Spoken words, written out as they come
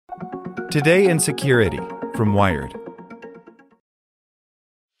Today in Security from Wired.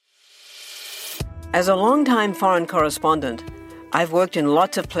 As a longtime foreign correspondent, I've worked in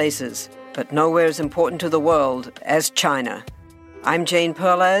lots of places, but nowhere as important to the world as China. I'm Jane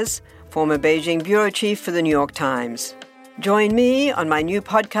Perlez, former Beijing bureau chief for the New York Times. Join me on my new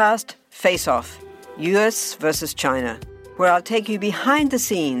podcast, Face Off, U.S. versus China, where I'll take you behind the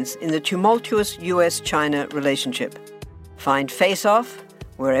scenes in the tumultuous U.S.-China relationship. Find Face Off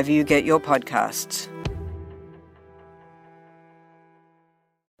wherever you get your podcasts.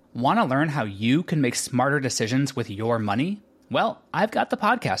 Want to learn how you can make smarter decisions with your money? Well, I've got the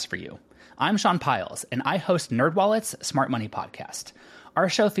podcast for you. I'm Sean Piles, and I host NerdWallet's Smart Money Podcast. Our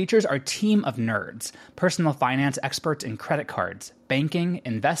show features our team of nerds, personal finance experts in credit cards, banking,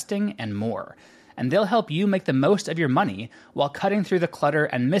 investing, and more. And they'll help you make the most of your money while cutting through the clutter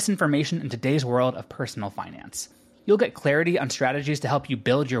and misinformation in today's world of personal finance. You'll get clarity on strategies to help you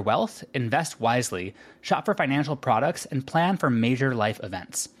build your wealth, invest wisely, shop for financial products, and plan for major life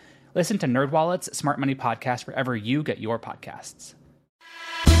events. Listen to NerdWallet's Smart Money Podcast wherever you get your podcasts.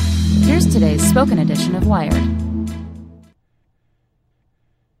 Here's today's spoken edition of Wired.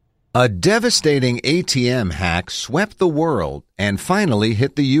 A devastating ATM hack swept the world and finally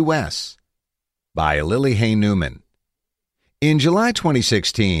hit the U.S. By Lily Hay Newman. In July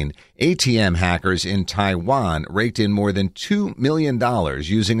 2016, ATM hackers in Taiwan raked in more than $2 million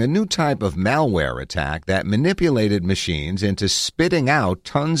using a new type of malware attack that manipulated machines into spitting out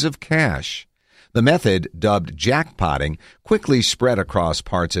tons of cash. The method, dubbed jackpotting, quickly spread across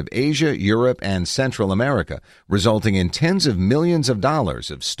parts of Asia, Europe, and Central America, resulting in tens of millions of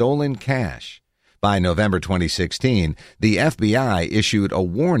dollars of stolen cash. By November 2016, the FBI issued a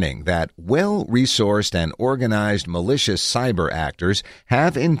warning that well-resourced and organized malicious cyber actors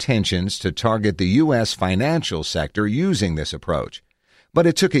have intentions to target the U.S. financial sector using this approach. But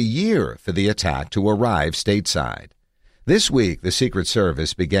it took a year for the attack to arrive stateside. This week, the Secret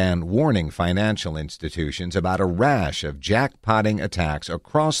Service began warning financial institutions about a rash of jackpotting attacks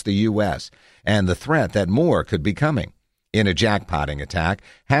across the U.S. and the threat that more could be coming. In a jackpotting attack,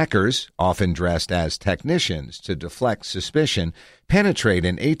 hackers, often dressed as technicians to deflect suspicion, penetrate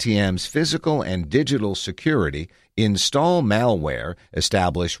an ATM's physical and digital security, install malware,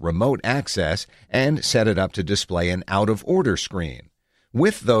 establish remote access, and set it up to display an out-of-order screen.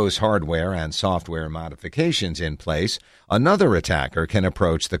 With those hardware and software modifications in place, another attacker can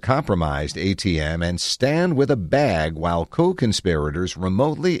approach the compromised ATM and stand with a bag while co-conspirators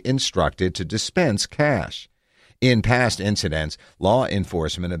remotely instructed to dispense cash. In past incidents, law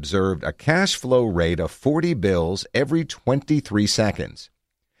enforcement observed a cash flow rate of 40 bills every 23 seconds.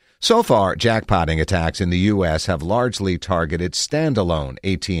 So far, jackpotting attacks in the U.S. have largely targeted standalone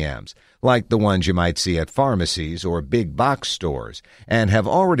ATMs, like the ones you might see at pharmacies or big box stores, and have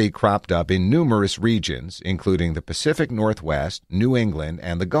already cropped up in numerous regions, including the Pacific Northwest, New England,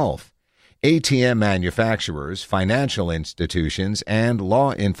 and the Gulf. ATM manufacturers, financial institutions, and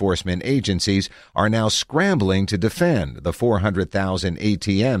law enforcement agencies are now scrambling to defend the 400,000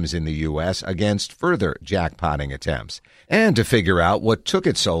 ATMs in the U.S. against further jackpotting attempts, and to figure out what took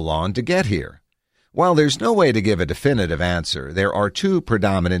it so long to get here. While there's no way to give a definitive answer, there are two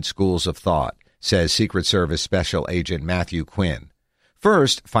predominant schools of thought, says Secret Service Special Agent Matthew Quinn.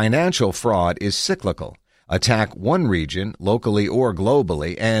 First, financial fraud is cyclical. Attack one region, locally or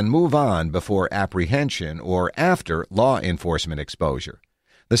globally, and move on before apprehension or after law enforcement exposure.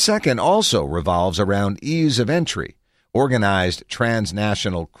 The second also revolves around ease of entry. Organized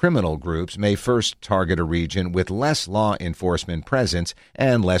transnational criminal groups may first target a region with less law enforcement presence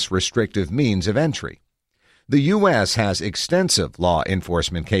and less restrictive means of entry. The U.S. has extensive law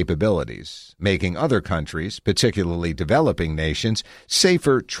enforcement capabilities, making other countries, particularly developing nations,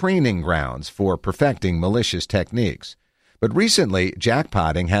 safer training grounds for perfecting malicious techniques. But recently,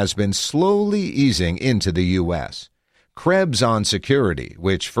 jackpotting has been slowly easing into the U.S. Krebs on Security,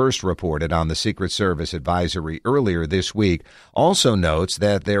 which first reported on the Secret Service advisory earlier this week, also notes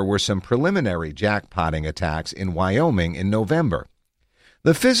that there were some preliminary jackpotting attacks in Wyoming in November.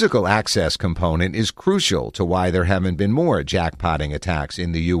 The physical access component is crucial to why there haven't been more jackpotting attacks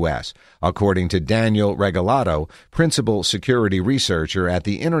in the U.S., according to Daniel Regalado, principal security researcher at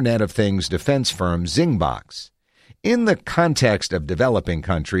the Internet of Things defense firm Zingbox. In the context of developing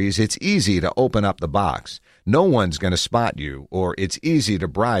countries, it's easy to open up the box. No one's going to spot you, or it's easy to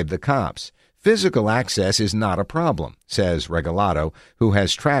bribe the cops. Physical access is not a problem, says Regalado, who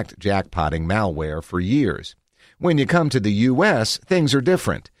has tracked jackpotting malware for years. When you come to the U.S., things are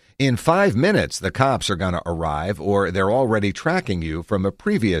different. In 5 minutes, the cops are going to arrive, or they're already tracking you from a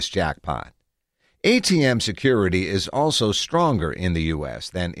previous jackpot. ATM security is also stronger in the U.S.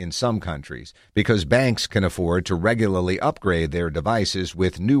 than in some countries because banks can afford to regularly upgrade their devices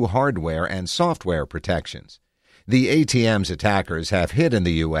with new hardware and software protections. The ATM's attackers have hit in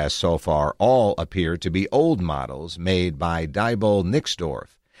the U.S. so far all appear to be old models made by Diebold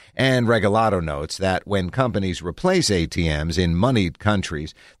Nixdorf. And Regalado notes that when companies replace ATMs in moneyed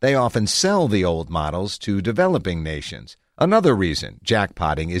countries, they often sell the old models to developing nations. Another reason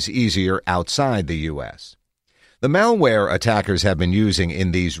jackpotting is easier outside the U.S. The malware attackers have been using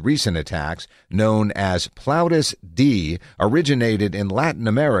in these recent attacks, known as Plautus D, originated in Latin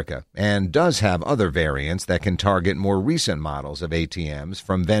America and does have other variants that can target more recent models of ATMs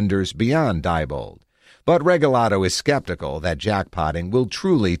from vendors beyond Diebold. But Regalado is skeptical that jackpotting will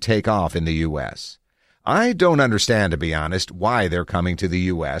truly take off in the U.S. I don't understand, to be honest, why they're coming to the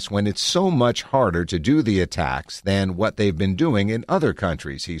U.S. when it's so much harder to do the attacks than what they've been doing in other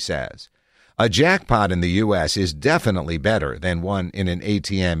countries, he says. A jackpot in the U.S. is definitely better than one in an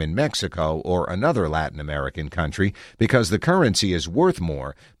ATM in Mexico or another Latin American country because the currency is worth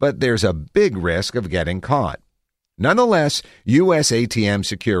more, but there's a big risk of getting caught. Nonetheless, U.S. ATM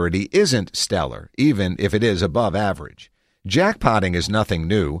security isn't stellar, even if it is above average. Jackpotting is nothing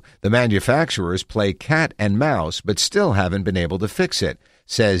new. The manufacturers play cat and mouse but still haven't been able to fix it,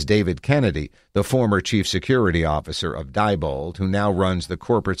 says David Kennedy, the former chief security officer of Diebold, who now runs the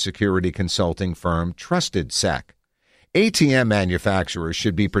corporate security consulting firm Trusted Sec. ATM manufacturers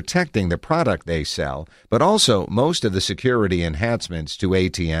should be protecting the product they sell, but also most of the security enhancements to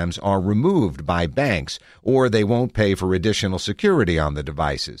ATMs are removed by banks, or they won't pay for additional security on the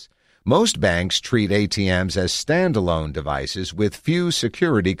devices. Most banks treat ATMs as standalone devices with few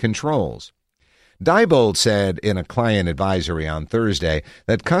security controls. Diebold said in a client advisory on Thursday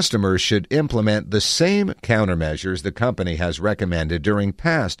that customers should implement the same countermeasures the company has recommended during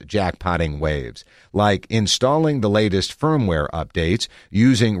past jackpotting waves, like installing the latest firmware updates,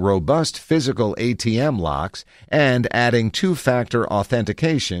 using robust physical ATM locks, and adding two-factor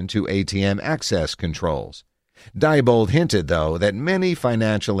authentication to ATM access controls. Diebold hinted, though, that many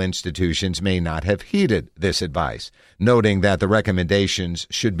financial institutions may not have heeded this advice, noting that the recommendations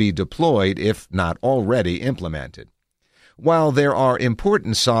should be deployed if not already implemented. While there are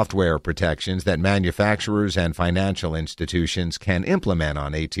important software protections that manufacturers and financial institutions can implement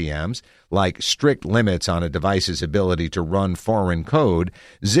on ATMs, like strict limits on a device's ability to run foreign code,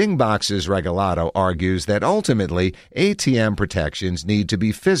 Zingbox's Regalado argues that ultimately ATM protections need to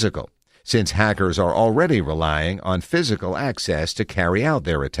be physical, since hackers are already relying on physical access to carry out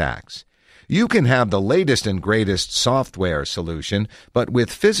their attacks. You can have the latest and greatest software solution, but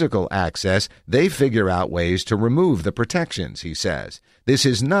with physical access, they figure out ways to remove the protections, he says. This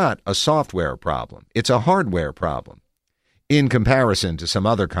is not a software problem. It's a hardware problem. In comparison to some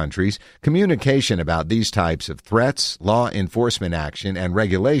other countries, communication about these types of threats, law enforcement action, and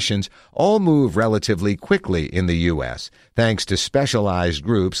regulations all move relatively quickly in the U.S., thanks to specialized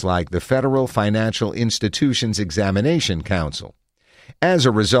groups like the Federal Financial Institutions Examination Council. As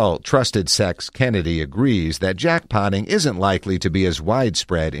a result, Trusted Sec's Kennedy agrees that jackpotting isn't likely to be as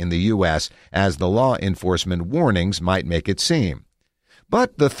widespread in the U.S. as the law enforcement warnings might make it seem.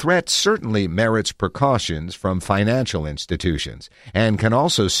 But the threat certainly merits precautions from financial institutions and can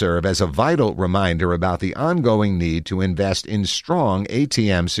also serve as a vital reminder about the ongoing need to invest in strong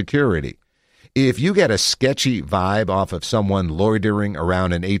ATM security. If you get a sketchy vibe off of someone loitering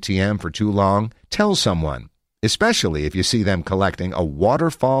around an ATM for too long, tell someone, especially if you see them collecting a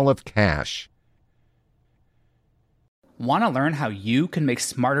waterfall of cash. Want to learn how you can make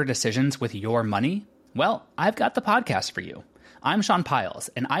smarter decisions with your money? Well, I've got the podcast for you. I'm Sean Piles,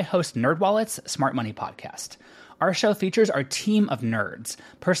 and I host NerdWallet's Smart Money Podcast. Our show features our team of nerds,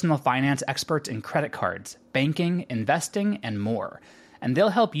 personal finance experts in credit cards, banking, investing, and more. And they'll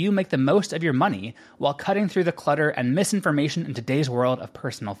help you make the most of your money while cutting through the clutter and misinformation in today's world of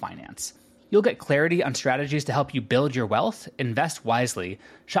personal finance. You'll get clarity on strategies to help you build your wealth, invest wisely,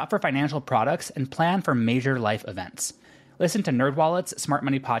 shop for financial products, and plan for major life events. Listen to NerdWallet's Smart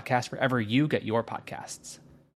Money Podcast wherever you get your podcasts.